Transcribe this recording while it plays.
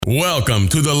Welcome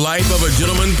to the Life of a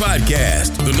Gentleman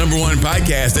podcast, the number one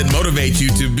podcast that motivates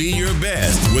you to be your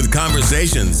best with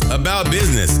conversations about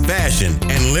business, fashion,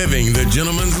 and living the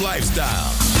gentleman's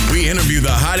lifestyle. We interview the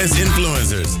hottest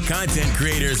influencers, content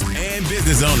creators, and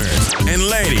business owners. And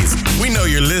ladies, we know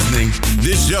you're listening.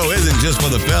 This show isn't just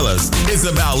for the fellas. It's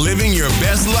about living your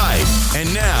best life. And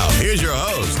now, here's your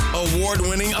host,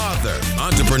 award-winning author,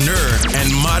 entrepreneur, and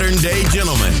modern-day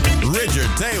gentleman, Richard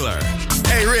Taylor.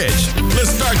 Hey, Rich, let's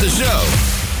start the show.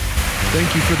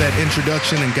 Thank you for that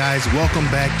introduction. And guys, welcome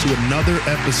back to another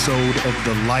episode of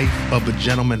the Life of a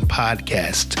Gentleman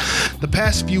podcast. The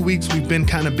past few weeks, we've been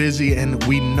kind of busy and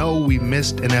we know we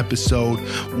missed an episode.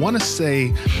 Want to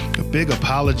say a big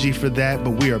apology for that,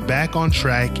 but we are back on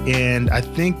track and I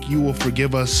think you will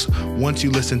forgive us once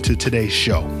you listen to today's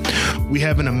show. We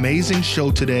have an amazing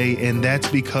show today, and that's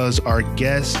because our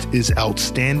guest is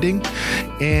outstanding.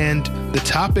 And the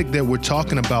topic that we're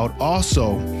talking about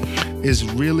also is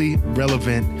really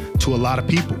relevant to a lot of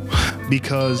people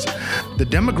because the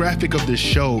demographic of this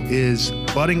show is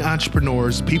budding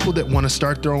entrepreneurs, people that want to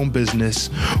start their own business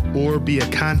or be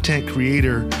a content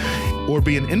creator or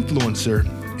be an influencer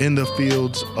in the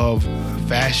fields of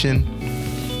fashion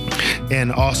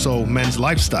and also men's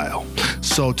lifestyle.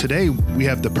 So today we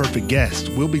have the perfect guest.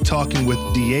 We'll be talking with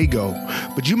Diego,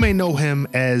 but you may know him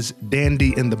as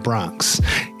Dandy in the Bronx.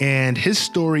 And his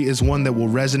story is one that will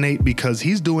resonate because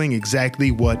he's doing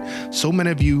exactly what so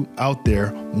many of you out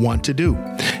there want to do.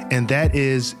 And that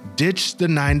is ditch the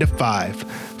 9-to-5,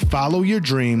 follow your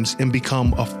dreams, and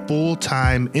become a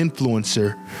full-time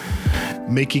influencer,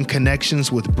 making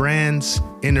connections with brands,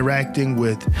 interacting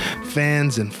with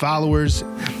fans and followers,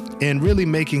 and really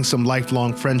making some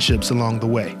lifelong friendships along the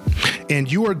way. And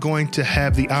you are going to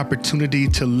have the opportunity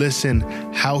to listen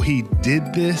how he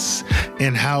did this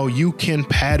and how you can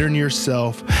pattern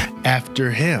yourself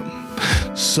after him.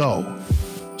 So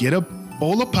get a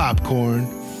bowl of popcorn,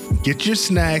 get your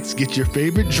snacks, get your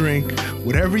favorite drink,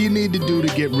 whatever you need to do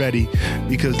to get ready,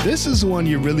 because this is one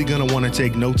you're really going to want to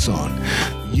take notes on.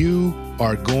 You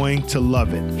are going to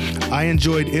love it. I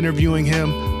enjoyed interviewing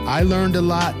him. I learned a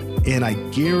lot. And I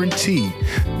guarantee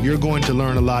you're going to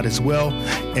learn a lot as well.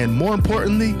 And more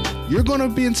importantly, you're going to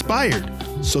be inspired.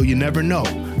 So you never know.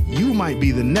 You might be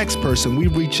the next person we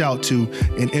reach out to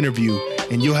and interview,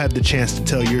 and you'll have the chance to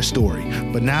tell your story.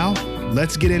 But now,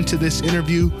 let's get into this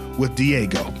interview with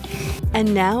Diego.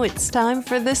 And now it's time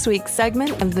for this week's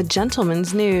segment of The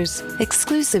Gentleman's News.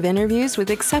 Exclusive interviews with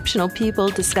exceptional people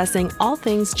discussing all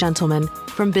things gentleman,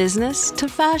 from business to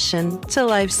fashion to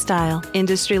lifestyle,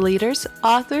 industry leaders,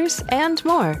 authors, and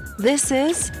more. This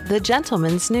is The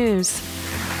Gentleman's News.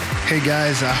 Hey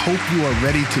guys, I hope you are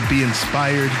ready to be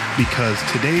inspired because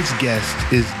today's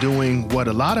guest is doing what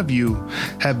a lot of you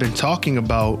have been talking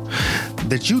about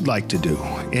that you'd like to do.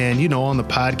 And, you know, on the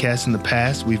podcast in the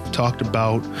past, we've talked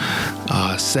about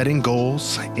setting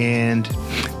goals. And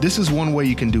this is one way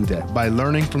you can do that, by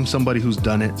learning from somebody who's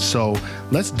done it. So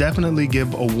let's definitely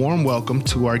give a warm welcome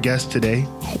to our guest today.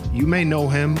 You may know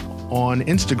him on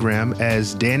Instagram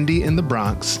as Dandy in the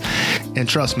Bronx. And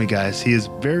trust me, guys, he is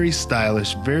very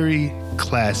stylish, very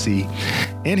classy,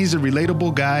 and he's a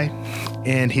relatable guy,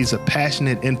 and he's a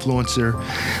passionate influencer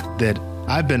that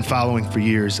I've been following for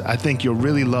years. I think you'll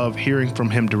really love hearing from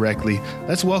him directly.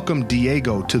 Let's welcome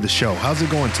Diego to the show. How's it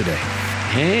going today?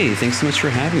 Hey, thanks so much for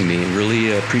having me.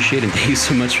 Really appreciate it. Thank you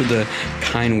so much for the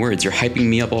kind words. You're hyping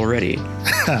me up already.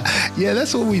 Yeah,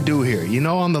 that's what we do here. You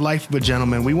know, on the Life of a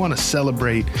Gentleman, we want to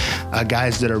celebrate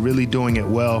guys that are really doing it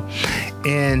well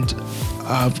and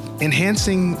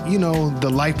enhancing, you know, the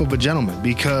life of a gentleman,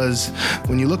 because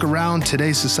when you look around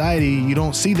today's society, you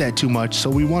don't see that too much. So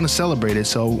we want to celebrate it.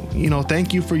 So, you know,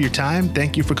 thank you for your time.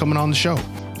 Thank you for coming on the show.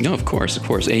 No, of course.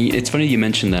 And it's funny you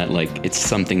mentioned that, like, it's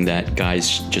something that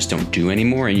guys just don't do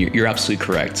anymore. And you're absolutely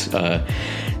correct.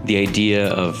 The idea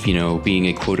of, you know, being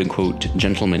a quote unquote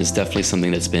gentleman is definitely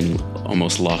something that's been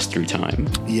almost lost through time.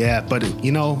 Yeah, but,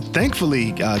 you know,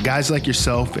 thankfully, guys like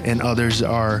yourself and others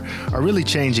are really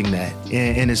changing that.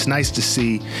 And it's nice to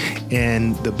see.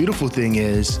 And the beautiful thing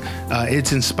is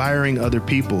it's inspiring other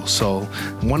people. So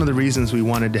one of the reasons we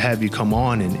wanted to have you come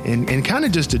on and kind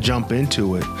of just to jump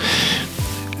into it,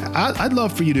 I'd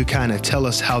love for you to kind of tell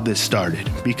us how this started,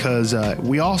 because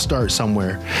we all start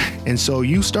somewhere. And so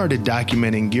you started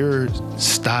documenting your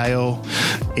style,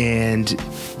 and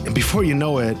before you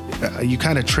know it, you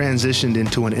kind of transitioned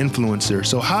into an influencer.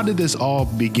 So how did this all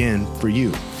begin for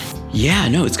you? Yeah,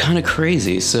 no, it's kind of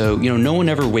crazy. So, no one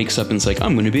ever wakes up and is like,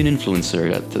 I'm going to be an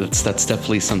influencer. That's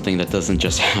definitely something that doesn't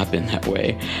just happen that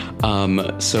way.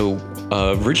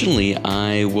 Originally,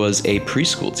 I was a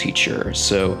preschool teacher.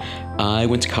 So I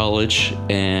went to college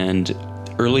and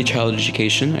early childhood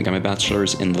education. I got my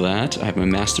bachelor's in that. I have my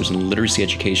master's in literacy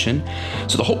education.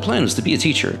 So the whole plan was to be a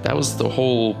teacher. That was the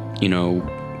whole,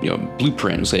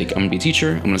 blueprint. It was like, I'm going to be a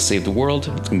teacher. I'm going to save the world.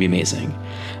 It's going to be amazing.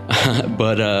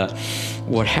 But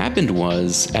what happened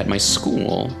was at my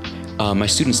school, my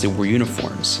students, they wore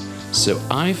uniforms. So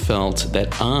I felt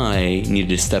that I needed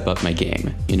to step up my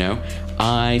game,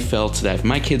 I felt that if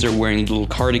my kids are wearing little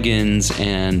cardigans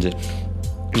and,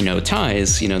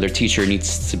 ties, their teacher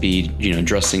needs to be,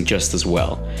 dressing just as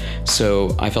well.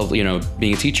 So I felt,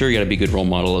 being a teacher, you got to be a good role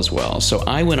model as well. So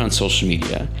I went on social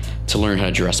media to learn how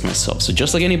to dress myself. So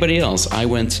just like anybody else, I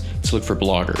went to look for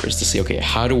bloggers to see, okay,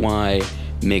 how do I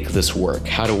make this work?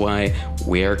 How do I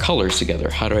wear colors together?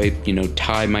 How do I,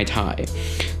 tie my tie?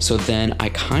 So then I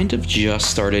kind of just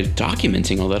started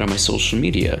documenting all that on my social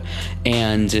media.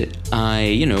 And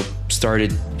I,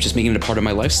 started just making it a part of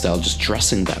my lifestyle, just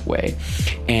dressing that way.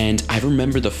 And I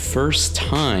remember the first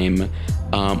time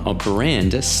a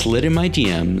brand slid in my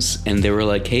DMs and they were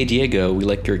like, hey, Diego, we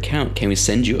like your account. Can we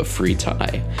send you a free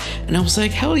tie? And I was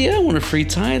like, hell yeah, I want a free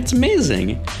tie. It's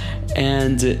amazing.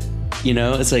 And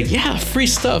it's like, yeah, free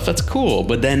stuff. That's cool.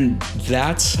 But then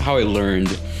that's how I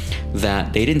learned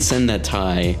that they didn't send that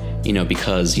tie,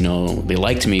 because, they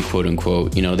liked me, quote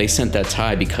unquote. They sent that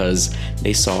tie because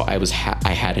they saw I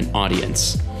had an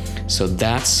audience. So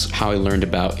that's how I learned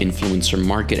about influencer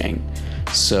marketing.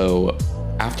 So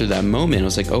after that moment, I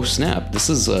was like, oh snap, this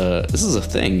is a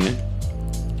thing.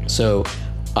 So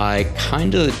I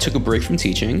kind of took a break from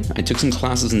teaching. I took some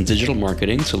classes in digital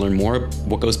marketing to learn more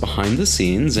what goes behind the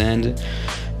scenes, and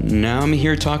now I'm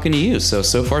here talking to you. So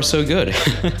far, so good.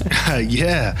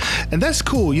 Yeah, and that's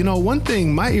cool. One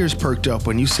thing, my ears perked up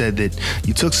when you said that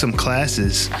you took some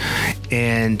classes,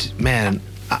 and man,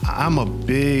 I'm a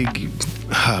big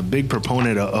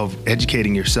proponent of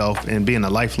educating yourself and being a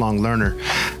lifelong learner.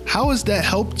 How has that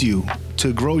helped you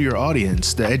to grow your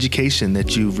audience, the education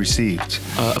that you've received?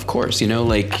 Of course,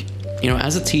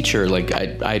 as a teacher,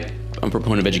 I'm a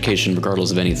proponent of education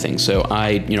regardless of anything. So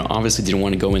I, obviously didn't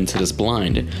want to go into this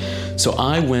blind. So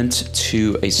I went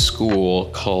to a school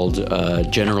called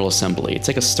General Assembly. It's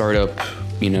like a startup,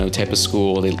 type of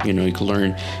school. They, you can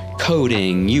learn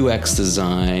coding, UX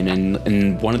design,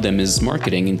 and one of them is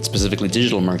marketing, and specifically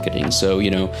digital marketing. So,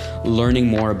 learning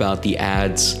more about the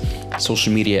ads,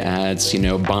 social media ads,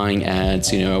 buying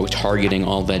ads, targeting,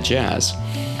 all that jazz.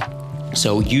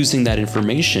 So using that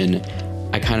information,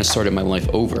 I kind of started my life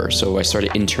over. So I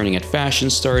started interning at fashion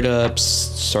startups,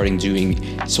 starting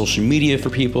doing social media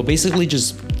for people, basically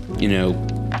just,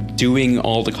 doing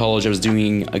all the college I was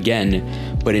doing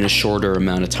again, but in a shorter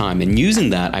amount of time. And using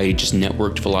that, I just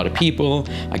networked with a lot of people.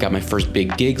 I got my first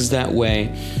big gigs that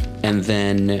way. And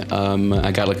then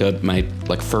I got my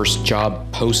first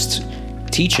job post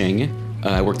teaching.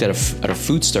 I worked at a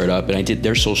food startup, and I did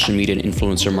their social media and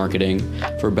influencer marketing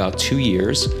for about 2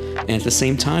 years. And at the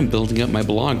same time, building up my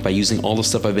blog by using all the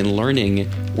stuff I've been learning,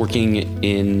 working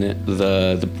in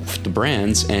the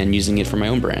brands and using it for my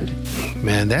own brand.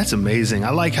 Man, that's amazing.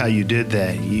 I like how you did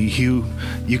that. You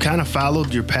kind of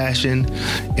followed your passion,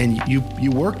 and you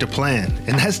worked a plan.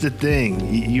 And that's the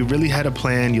thing. You really had a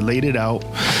plan. You laid it out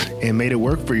and made it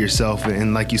work for yourself.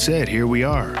 And like you said, here we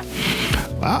are.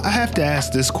 I have to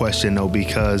ask this question, though,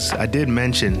 because I did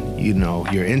mention,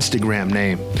 your Instagram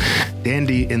name,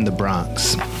 Dandy in the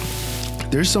Bronx.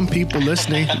 There's some people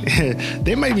listening.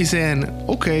 They might be saying,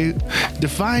 okay,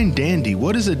 define dandy.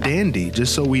 What is a dandy?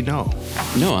 Just so we know.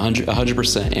 No,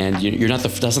 100%. And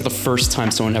that's not the first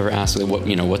time someone ever asked me, what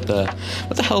the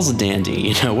hell's a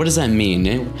dandy? What does that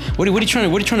mean? What are you trying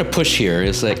to push here?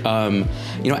 It's like,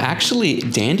 actually,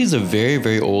 dandy is a very,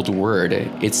 very old word.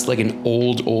 It's like an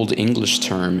old English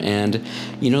term. And,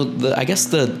 I guess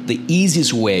the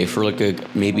easiest way for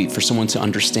maybe for someone to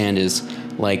understand is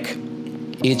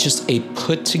it's just a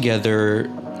put together,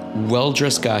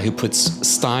 well-dressed guy who puts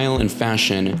style and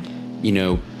fashion,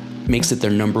 makes it their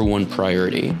number one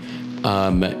priority.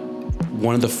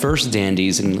 One of the first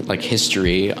dandies in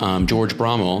history, George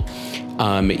Bromwell,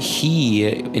 he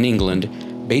in England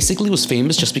basically was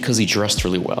famous just because he dressed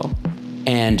really well.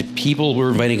 And people were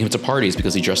inviting him to parties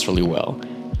because he dressed really well.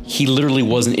 He literally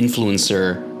was an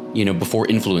influencer, before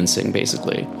influencing,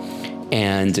 basically.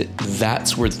 And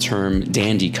that's where the term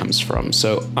dandy comes from.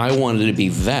 So I wanted to be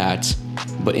that,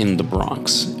 but in the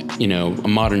Bronx, a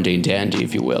modern day dandy,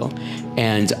 if you will.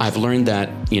 And I've learned that,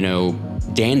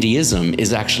 dandyism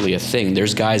is actually a thing.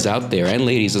 There's guys out there, and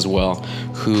ladies as well,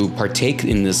 who partake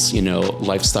in this,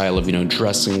 lifestyle of,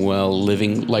 dressing well,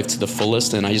 living life to the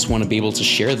fullest. And I just want to be able to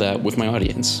share that with my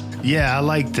audience. Yeah, I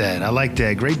like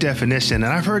that. Great definition.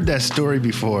 And I've heard that story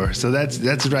before. So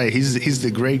that's right. He's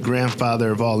the great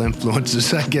grandfather of all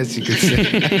influencers, I guess you could say.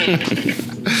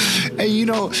 Hey,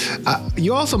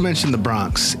 you also mentioned the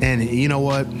Bronx. And you know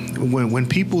what? When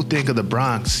people think of the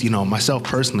Bronx, myself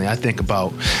personally, I think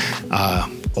about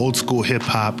old school hip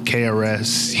hop,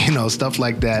 KRS, stuff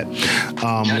like that.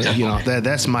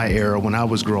 That's my era when I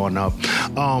was growing up.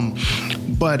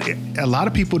 But a lot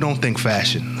of people don't think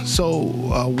fashion. So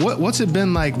what's it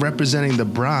been like representing the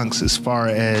Bronx as far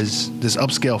as this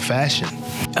upscale fashion?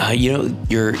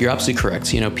 You're absolutely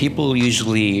correct. People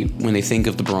usually, when they think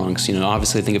of the Bronx,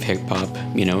 obviously they think of hip hop.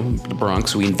 The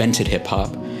Bronx, we invented hip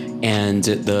hop. And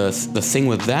the thing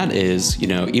with that is,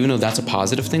 even though that's a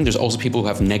positive thing, there's also people who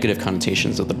have negative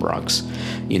connotations of the Bronx.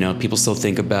 People still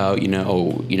think about,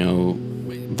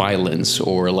 violence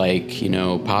or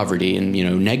poverty and,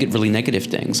 really negative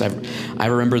things. I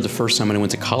remember the first time when I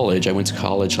went to college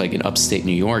like in upstate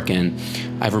New York, and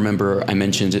I remember I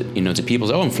mentioned it, to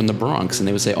people, I'm from the Bronx, and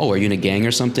they would say, are you in a gang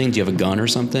or something? Do you have a gun or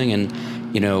something? And,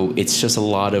 it's just a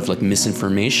lot of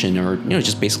misinformation or,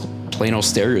 just basically plain old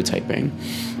stereotyping.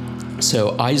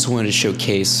 So I just wanted to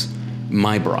showcase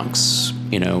my Bronx,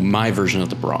 my version of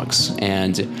the Bronx.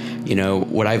 And,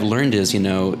 what I've learned is,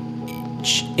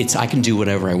 I can do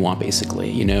whatever I want,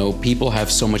 basically. People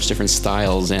have so much different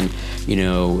styles, and,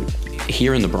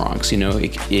 here in the Bronx,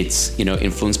 it's,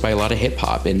 influenced by a lot of hip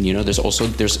hop, and,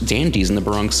 there's dandies in the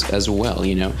Bronx as well.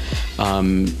 You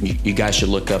guys should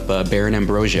look up Baron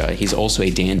Ambrosia. He's also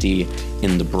a dandy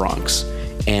in the Bronx.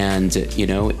 And,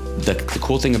 the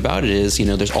cool thing about it is,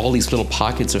 there's all these little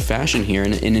pockets of fashion here.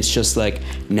 And it's just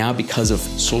now because of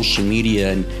social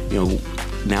media and,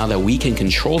 now that we can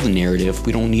control the narrative,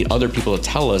 we don't need other people to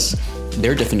tell us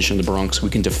their definition of the Bronx. We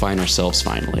can define ourselves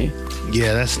finally.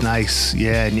 Yeah, that's nice.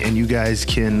 Yeah, and you guys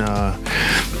can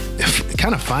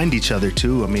kind of find each other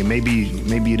too. I mean, maybe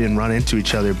you didn't run into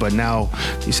each other, but now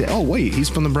you say, oh wait, he's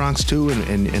from the Bronx too,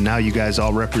 and now you guys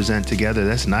all represent together.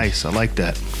 That's nice. I like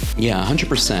that. Yeah,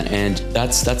 100%. And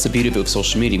that's the beauty of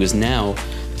social media, because now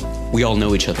we all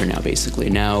know each other now, basically.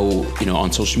 Now,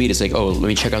 on social media, it's let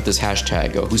me check out this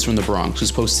hashtag. Who's from the Bronx?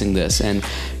 Who's posting this? And,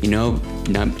 now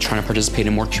I'm trying to participate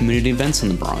in more community events in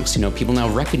the Bronx. People now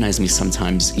recognize me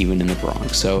sometimes even in the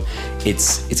Bronx. So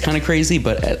it's kind of crazy,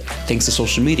 but thanks to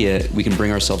social media, we can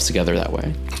bring ourselves together that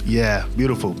way. Yeah,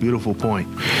 beautiful, beautiful point.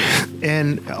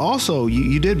 And also,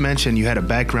 you did mention you had a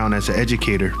background as an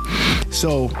educator.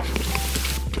 So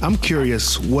I'm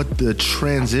curious what the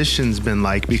transition's been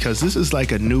like, because this is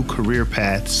like a new career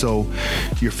path. So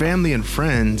your family and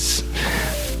friends,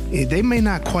 they may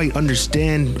not quite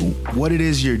understand what it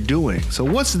is you're doing. So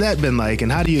what's that been like,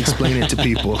 and how do you explain it to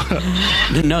people?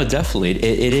 No, definitely.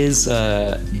 It is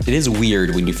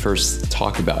weird when you first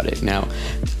talk about it. Now,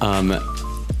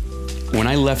 when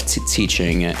I left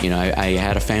teaching, I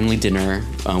had a family dinner,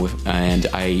 and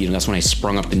that's when I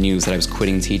sprung up the news that I was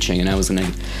quitting teaching, and I was going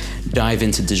to dive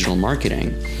into digital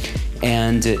marketing.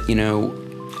 And,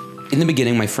 in the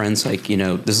beginning, my friends,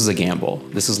 this is a gamble.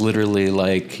 This is literally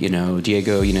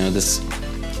Diego, are you going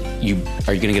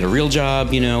to get a real job?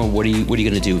 What are you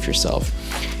going to do with yourself?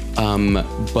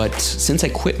 But since I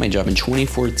quit my job in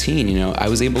 2014, I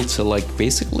was able to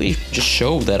basically just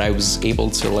show that I was able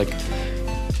to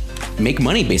make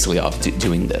money basically off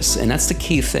doing this. And that's the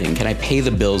key thing. Can I pay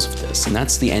the bills with this? And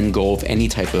that's the end goal of any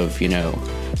type of,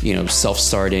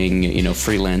 self-starting,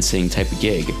 freelancing type of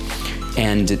gig.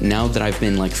 And now that I've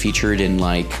been featured in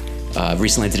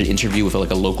recently I did an interview with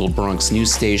a local Bronx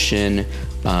news station.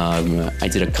 I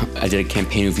did a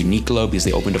campaign with Uniqlo because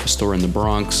they opened up a store in the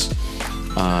Bronx.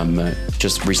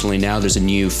 Just recently now there's a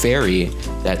new ferry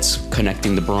that's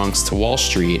connecting the Bronx to Wall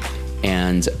Street,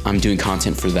 and I'm doing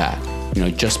content for that.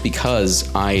 Just because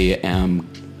I am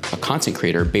a content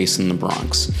creator based in the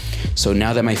Bronx. So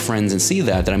now that my friends see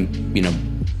that I'm,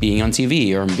 being on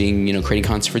TV or I'm being, creating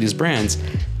content for these brands,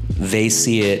 they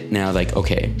see it now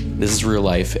okay, this is real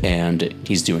life and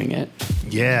he's doing it.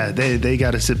 Yeah, they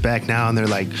got to sit back now and they're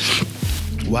like,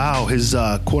 wow, his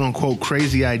quote unquote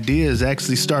crazy idea is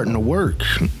actually starting to work,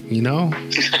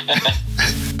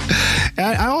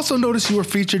 I also noticed you were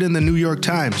featured in the New York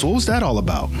Times. What was that all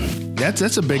about?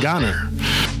 That's a big honor.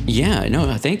 Yeah,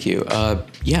 no, thank you.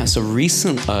 So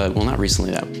not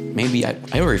recently, maybe I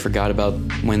already forgot about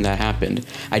when that happened.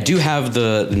 I do have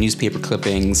the newspaper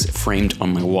clippings framed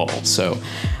on my wall. So,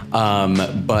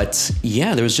 but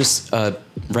yeah, there was just,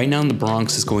 right now in the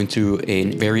Bronx is going through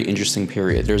a very interesting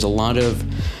period. There's a lot of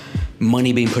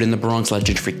money being put in the Bronx, a lot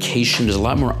of gentrification. There's a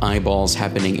lot more eyeballs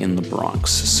happening in the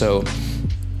Bronx. So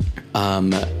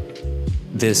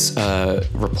this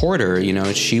reporter, you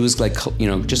know, she was like, you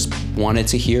know, just wanted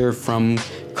to hear from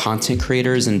content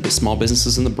creators and small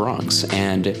businesses in the Bronx.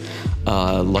 And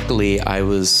luckily I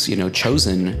was, you know,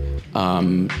 chosen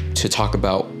to talk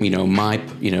about, my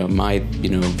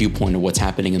viewpoint of what's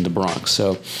happening in the Bronx.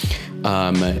 So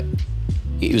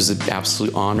it was an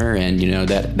absolute honor, and, you know,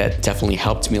 that definitely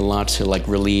helped me a lot to like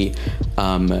really,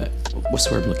 what's the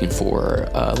word I'm looking for?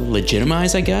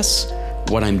 Legitimize, I guess,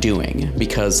 what I'm doing,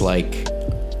 because like,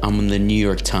 I'm in the New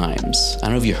York Times. I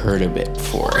don't know if you heard of it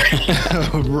before.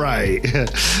 Right.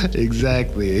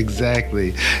 Exactly.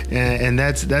 And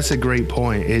that's a great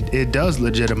point. It does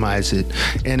legitimize it,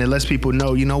 and it lets people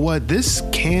know, you know what, this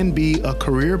can be a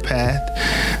career path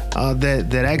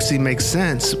that actually makes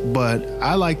sense. But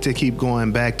I like to keep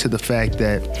going back to the fact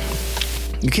that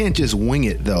you can't just wing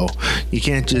it, though. You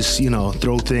can't just,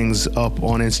 throw things up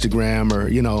on Instagram, or,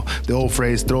 the old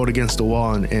phrase, throw it against the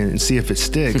wall and see if it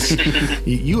sticks.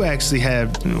 You actually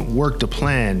have worked a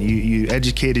plan. You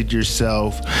educated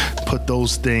yourself, put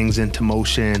those things into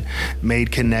motion,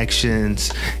 made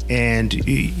connections, and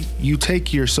you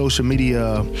take your social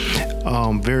media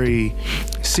very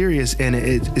serious, and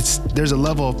there's a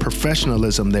level of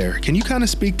professionalism there. Can you kind of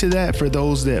speak to that for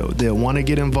those that want to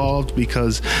get involved?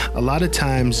 Because a lot of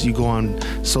times you go on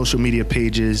social media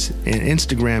pages and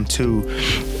Instagram too,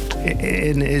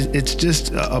 and it's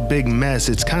just a big mess.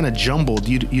 It's kind of jumbled.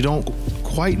 You don't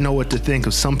quite know what to think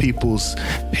of some people's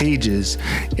pages,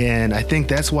 and I think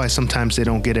that's why sometimes they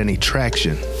don't get any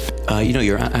traction.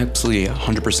 You're absolutely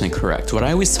 100% correct. What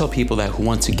I always tell people who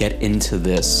want to get into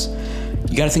this,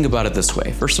 you got to think about it this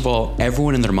way. First of all,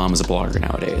 everyone and their mom is a blogger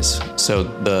nowadays. So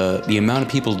the amount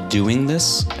of people doing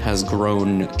this has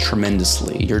grown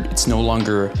tremendously. It's no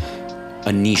longer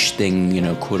a niche thing,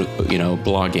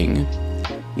 blogging,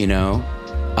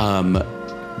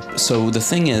 So the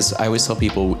thing is, I always tell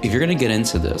people, if you're going to get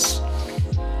into this,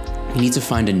 you need to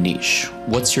find a niche.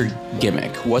 What's your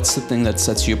gimmick? What's the thing that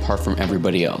sets you apart from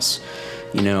everybody else?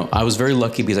 I was very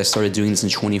lucky because I started doing this in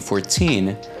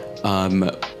 2014.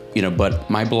 But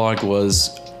my blog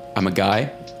was, I'm a guy,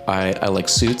 I like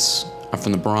suits, I'm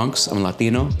from the Bronx, I'm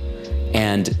Latino,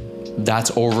 and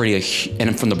that's already and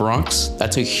I'm from the Bronx,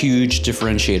 that's a huge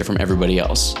differentiator from everybody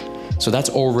else. So that's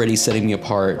already setting me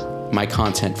apart, my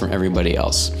content, from everybody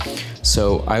else.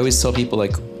 So I always tell people,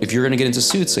 like, if you're gonna get into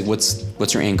suits, like,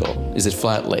 what's your angle? Is it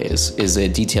flat lays? Is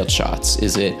it detailed shots?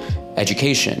 Is it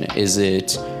education? Is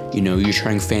it, you're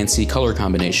trying fancy color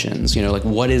combinations?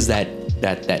 What is that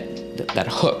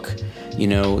hook,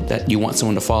 that you want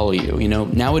someone to follow you?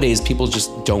 Nowadays people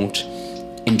just don't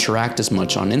interact as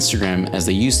much on Instagram as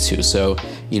they used to. So,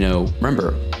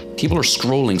 remember, people are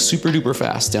scrolling super duper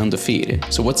fast down the feed.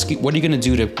 So what are you gonna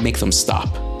do to make them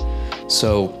stop?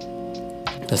 So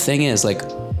the thing is, like,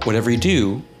 whatever you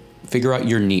do, figure out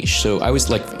your niche. So I was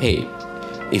like, hey,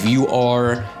 if you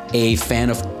are a fan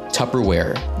of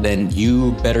Tupperware, then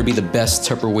you better be the best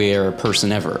Tupperware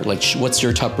person ever. Like, what's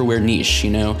your Tupperware niche?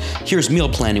 Here's meal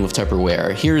planning with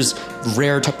Tupperware. Here's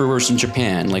rare Tupperwares from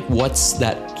Japan. Like, what's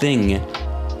that thing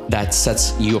that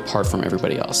sets you apart from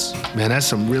everybody else? Man, that's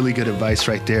some really good advice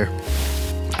right there.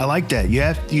 I like that. You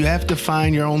have to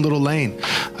find your own little lane.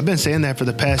 I've been saying that for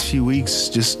the past few weeks,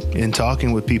 just in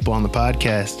talking with people on the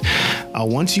podcast.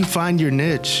 Once you find your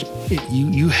niche,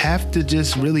 you have to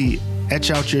just really etch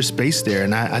out your space there.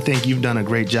 And I think you've done a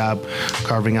great job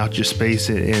carving out your space,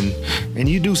 and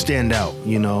you do stand out.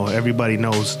 Everybody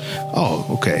knows, oh,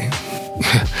 okay.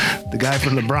 The guy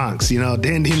from the Bronx,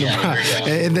 Dandy in the Bronx.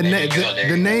 And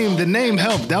the name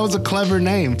helped. That was a clever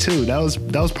name too. That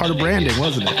was part of branding,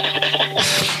 wasn't it?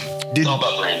 It's all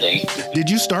about branding. Did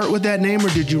you start with that name, or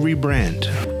did you rebrand?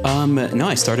 No,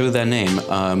 I started with that name.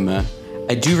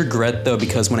 I do regret, though,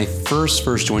 because when I first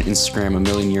joined Instagram a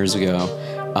million years ago,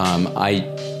 I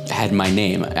had my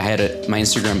name. My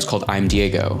Instagram is called I'm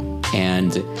Diego,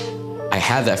 and I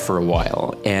had that for a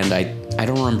while, and I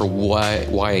don't remember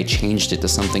why I changed it to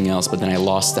something else, but then I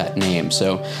lost that name.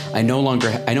 So I know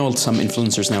some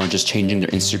influencers now are just changing their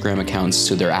Instagram accounts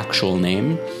to their actual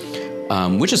name,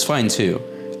 which is fine too.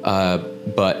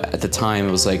 But at the time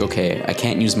it was like, okay, I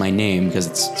can't use my name because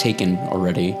it's taken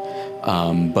already.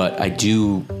 But I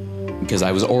do, because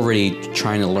I was already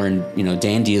trying to learn,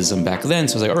 dandyism back then.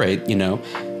 So I was like, all right,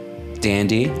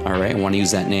 dandy. All right. I want to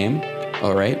use that name.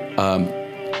 All right.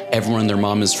 Everyone, their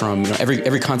mom is from,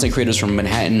 every content creator is from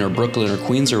Manhattan or Brooklyn or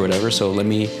Queens or whatever. So let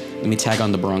me tag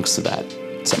on the Bronx to that.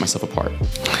 set myself apart.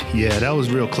 Yeah, that was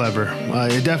real clever.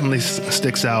 It definitely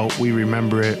sticks out. We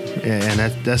remember it, and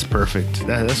that's perfect.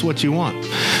 That's what you want.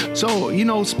 So,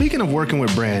 speaking of working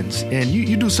with brands, and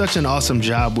you do such an awesome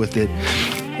job with it.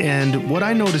 And what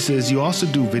I notice is you also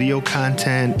do video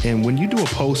content, and when you do a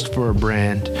post for a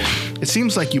brand, it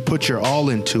seems like you put your all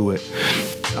into it.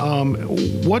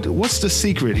 What's the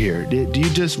secret here? Do you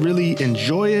just really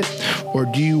enjoy it, or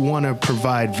do you want to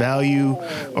provide value?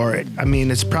 Or,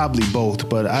 it's probably both,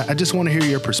 but I just want to hear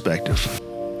your perspective.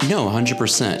 No,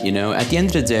 100%. At the end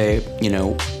of the day,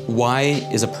 why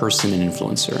is a person an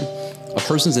influencer? A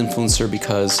person's influencer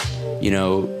because,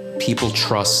 people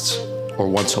trust or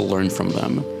want to learn from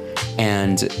them.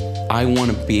 And I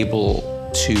want to be able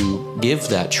to give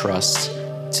that trust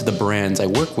to the brands I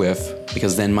work with,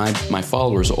 because then my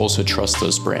followers also trust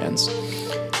those brands.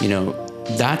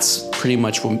 That's pretty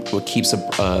much what keeps an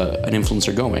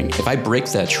influencer going. If I break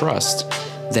that trust,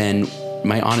 then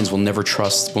my audience will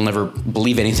never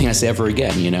believe anything I say ever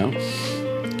again,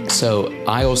 So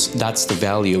that's the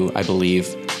value I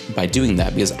believe by doing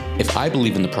that, because if I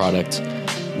believe in the product,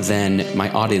 then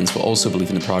my audience will also believe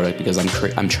in the product, because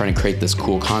I'm trying to create this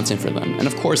cool content for them. And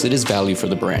of course, it is value for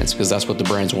the brands, because that's what the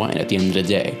brands want at the end of the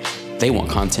day. They want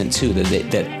content too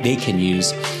that they can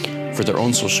use for their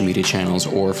own social media channels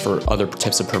or for other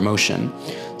types of promotion.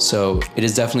 So it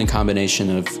is definitely a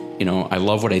combination of, I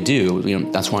love what I do,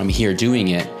 that's why I'm here doing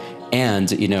it.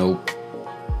 And,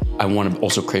 I want to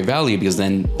also create value, because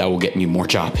then that will get me more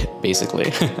job,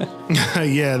 basically.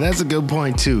 Yeah, that's a good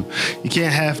point too. You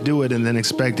can't half do it and then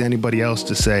expect anybody else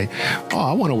to say, "Oh,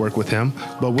 I want to work with him."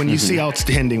 But when you see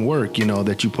outstanding work,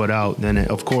 that you put out, then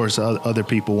of course other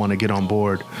people want to get on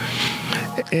board.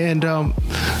 And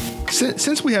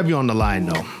since we have you on the line,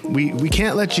 though, we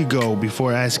can't let you go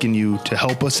before asking you to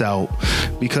help us out,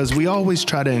 because we always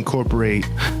try to incorporate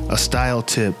a style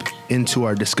tip into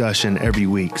our discussion every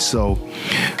week. So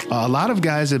a lot of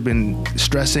guys have been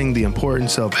stressing the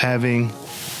importance of having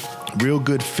real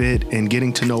good fit and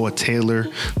getting to know a tailor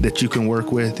that you can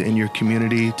work with in your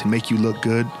community to make you look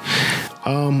good.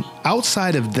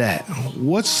 Outside of that,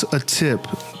 what's a tip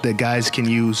that guys can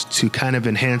use to kind of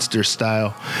enhance their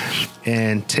style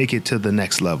and take it to the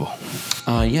next level?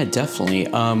 Yeah, definitely.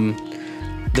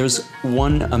 There's a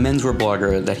menswear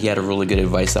blogger that he had a really good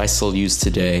advice that I still use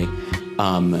today.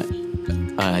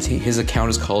 I think his account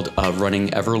is called Running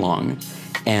Everlong.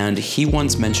 And he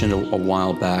once mentioned a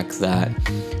while back that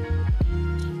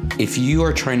if you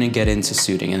are trying to get into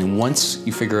suiting, and then once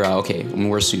you figure out, okay, I'm gonna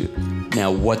wear a suit,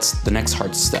 now what's the next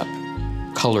hard step?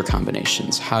 Color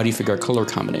combinations. How do you figure out color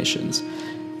combinations?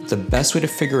 The best way to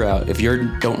figure out, if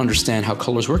you don't understand how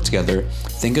colors work together,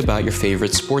 think about your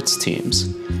favorite sports teams.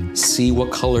 See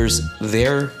what colors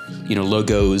their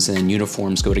logos and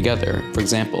uniforms go together. For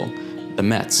example, the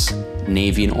Mets,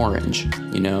 navy and orange.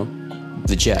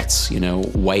 The Jets,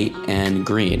 white and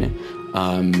green.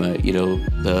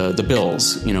 The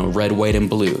Bills, red, white, and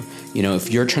blue.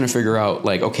 If you're trying to figure out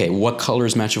okay, what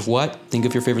colors match with what, think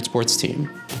of your favorite sports team.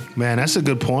 Man, that's a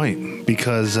good point,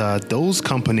 because those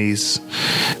companies,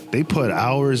 they put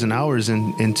hours and hours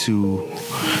into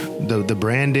the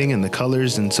branding and the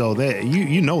colors, and so that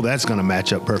that's going to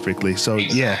match up perfectly. So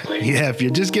exactly. yeah, if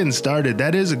you're just getting started,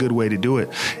 that is a good way to do it.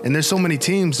 And there's so many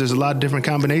teams, there's a lot of different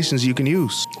combinations you can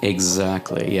use.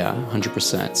 Exactly, yeah,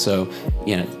 100%. So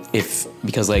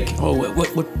because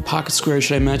what pocket square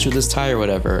should I match with this tie or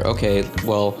whatever? Okay,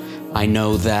 well, I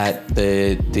know that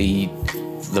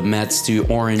the Mets do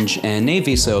orange and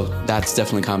navy, so that's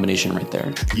definitely a combination right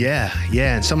there. Yeah,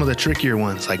 and some of the trickier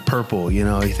ones like purple, you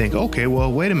think, okay,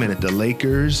 well, wait a minute, the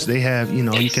Lakers, they have,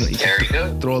 you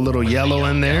can throw a little yellow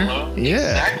in there. Yellow. Yeah.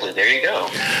 Exactly, there you go.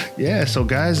 Yeah, so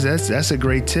guys, that's a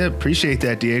great tip. Appreciate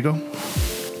that, Diego.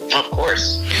 Of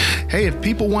course. Hey, if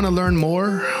people want to learn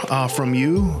more from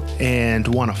you and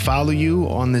want to follow you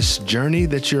on this journey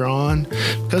that you're on,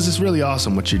 because it's really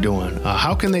awesome what you're doing,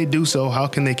 how can they do so? How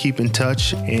can they keep in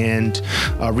touch and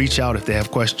reach out if they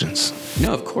have questions?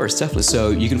 No, of course, definitely. So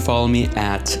you can follow me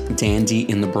at Dandy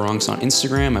in the Bronx on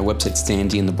Instagram. My website's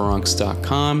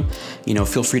dandyinthebronx.com.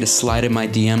 Feel free to slide in my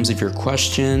DMs if you have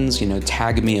questions.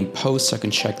 Tag me in posts so I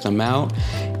can check them out.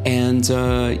 And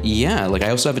I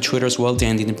also have a Twitter as well,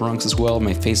 Dandy in the Bronx as well.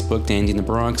 My Facebook, Dandy in the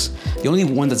Bronx. The only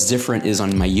one that's different is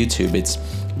on my YouTube. It's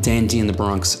Dandy in the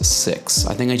Bronx 6.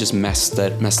 I think I just messed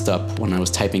up when I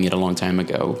was typing it a long time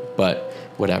ago, but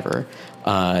whatever.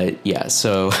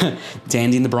 So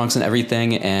Dandy in the Bronx and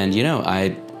everything. And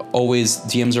I always,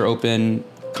 DMs are open,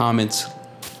 comments,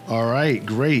 All right,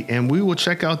 great. And we will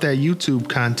check out that YouTube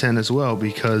content as well,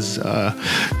 because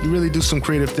you really do some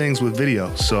creative things with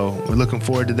video. So we're looking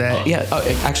forward to that. Yeah,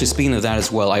 actually, speaking of that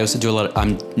as well, I also do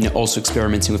I'm also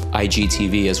experimenting with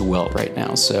IGTV as well right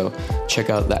now. So check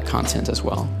out that content as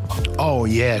well. Oh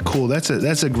yeah, cool. That's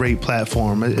a great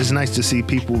platform. It's nice to see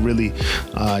people really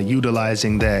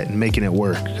utilizing that and making it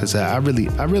work, because I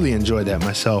really enjoy that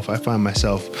myself. I find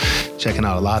myself checking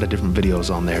out a lot of different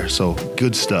videos on there. So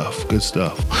good stuff.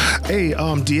 Hey,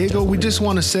 Diego, we just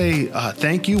want to say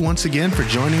thank you once again for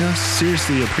joining us.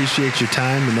 Seriously appreciate your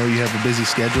time. I know you have a busy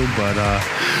schedule, but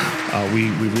we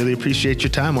really appreciate your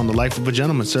time on The Life of a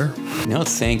Gentleman, sir. No,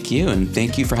 thank you. And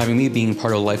thank you for having me being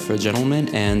part of Life of a Gentleman.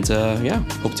 And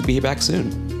hope to be back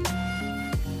soon.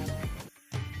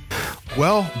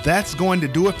 Well, that's going to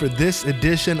do it for this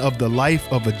edition of the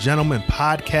Life of a Gentleman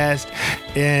podcast.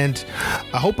 And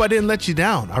I hope I didn't let you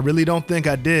down. I really don't think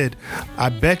I did. I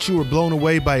bet you were blown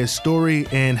away by his story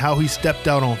and how he stepped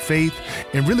out on faith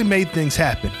and really made things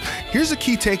happen. Here's a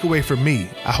key takeaway for me.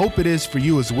 I hope it is for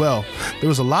you as well. There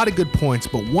was a lot of good points,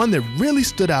 but one that really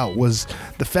stood out was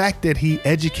the fact that he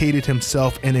educated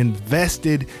himself and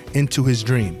invested into his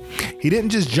dream. He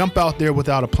didn't just jump out there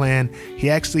without a plan. He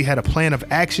actually had a plan of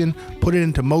action, put it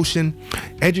into motion,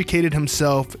 educated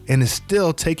himself, and is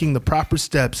still taking the proper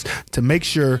steps to make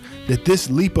sure that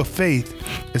this leap of faith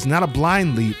is not a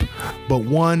blind leap, but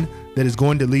one that is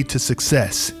going to lead to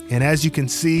success. And as you can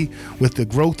see with the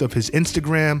growth of his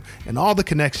Instagram and all the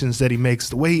connections that he makes,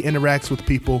 the way he interacts with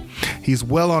people, he's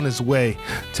well on his way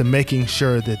to making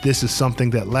sure that this is something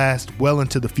that lasts well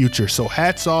into the future. So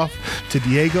hats off to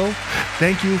Diego.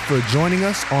 Thank you for joining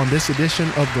us on this edition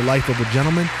of The Life of a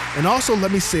Gentleman. And also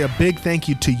let me say a big thank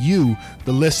you to you,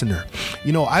 the listener.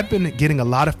 You know, I've been getting a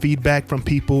lot of feedback from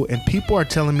people, and people are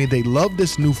telling me they love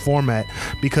this new format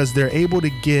because they're able to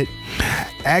get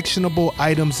actionable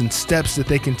items and steps that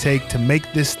they can take to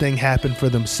make this thing happen for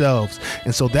themselves.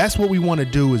 And so that's what we want to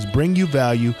do, is bring you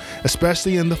value,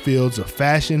 especially in the fields of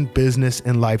fashion, business,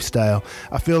 and lifestyle.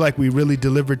 I feel like we really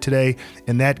delivered today,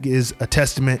 and that is a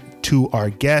testament to our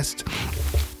guest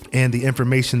and the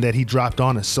information that he dropped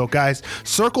on us. So guys,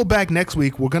 circle back next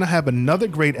week. We're going to have another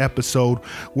great episode.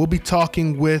 We'll be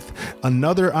talking with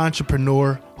another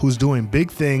entrepreneur who's doing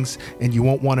big things, and you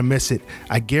won't want to miss it.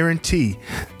 I guarantee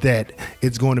that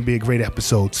it's going to be a great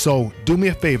episode. So do me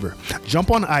a favor, jump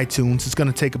on iTunes. It's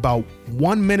going to take about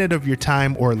 1 minute of your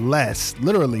time or less,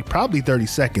 literally probably 30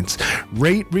 seconds.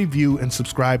 Rate, review, and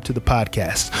subscribe to the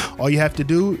podcast. All you have to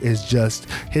do is just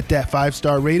hit that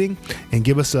 5-star rating and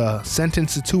give us a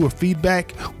sentence or two of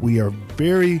feedback. We are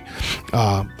paying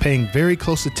very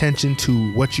close attention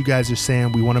to what you guys are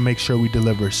saying. We want to make sure we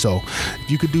deliver. So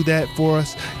if you could do that for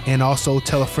us, and also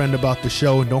tell a friend about the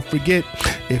show. And don't forget,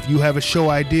 if you have a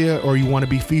show idea or you want to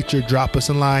be featured, drop us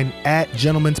a line at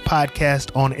Gentleman's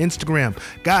Podcast on Instagram.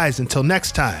 Guys, until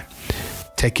next time,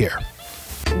 take care.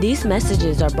 These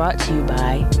messages are brought to you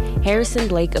by Harrison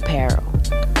Blake Apparel,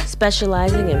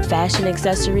 specializing in fashion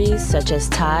accessories such as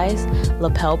ties,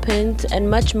 lapel pins, and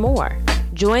much more.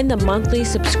 Join the monthly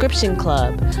subscription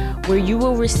club, where you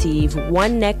will receive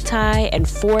 1 necktie and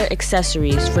 4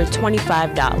 accessories for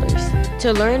 $25.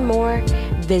 To learn more,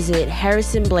 visit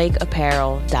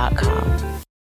harrisonblakeapparel.com.